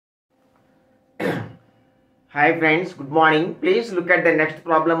Hi friends, good morning. Please look at the next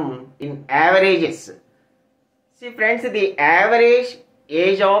problem in averages. See friends, the average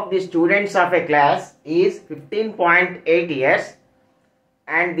age of the students of a class is 15.8 years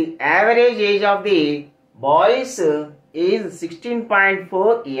and the average age of the boys is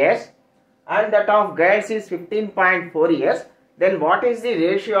 16.4 years and that of girls is 15.4 years. Then what is the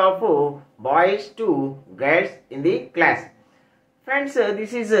ratio of boys to girls in the class? Friends,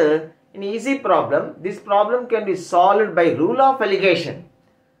 this is an easy problem. This problem can be solved by rule of alligation.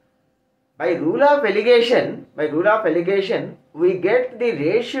 By rule of alligation, we get the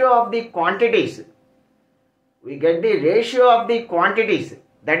ratio of the quantities.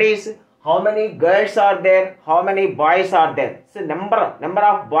 That is, how many girls are there, how many boys are there. So number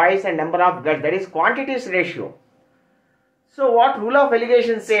of boys and number of girls. That is quantities ratio. So what rule of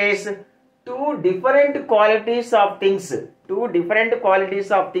alligation says? Two different qualities of things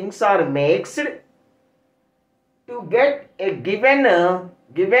are mixed to get a given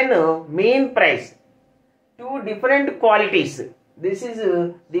mean price. Two different qualities. This is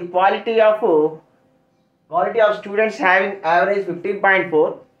the quality of students having average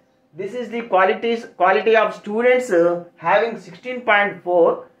 15.4. This is the quality of students having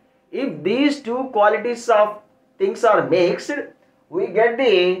 16.4. If these two qualities of things are mixed, we get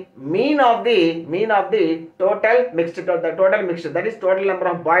the mean of the total mixture. That is total number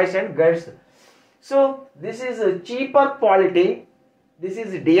of boys and girls. So this is a cheaper quality. This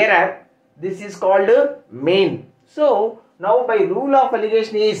is dearer. This is called mean. So now by rule of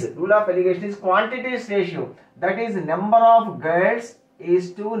alligation is quantities ratio. That is number of girls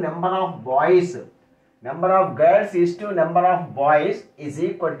is to number of boys. Number of girls is to number of boys is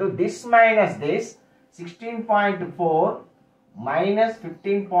equal to this minus this, 16.4 minus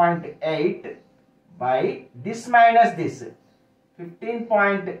 15.8 by this minus this,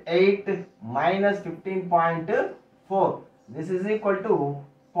 15.8 minus 15.4. This is equal to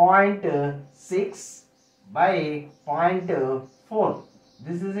 0.6 by 0.4.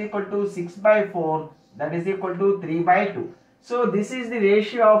 This is equal to 6 by 4. That is equal to 3 by 2. So this is the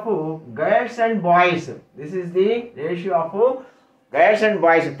ratio of girls and boys. This is the ratio of girls and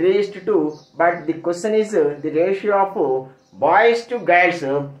boys, 3:2. But the question is the ratio of boys to girls.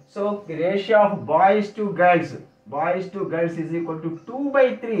 So the ratio of boys to girls is equal to 2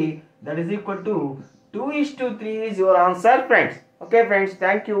 by 3. That is equal to 2:3 is your answer, friends. Okay friends,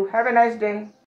 thank you. Have a nice day.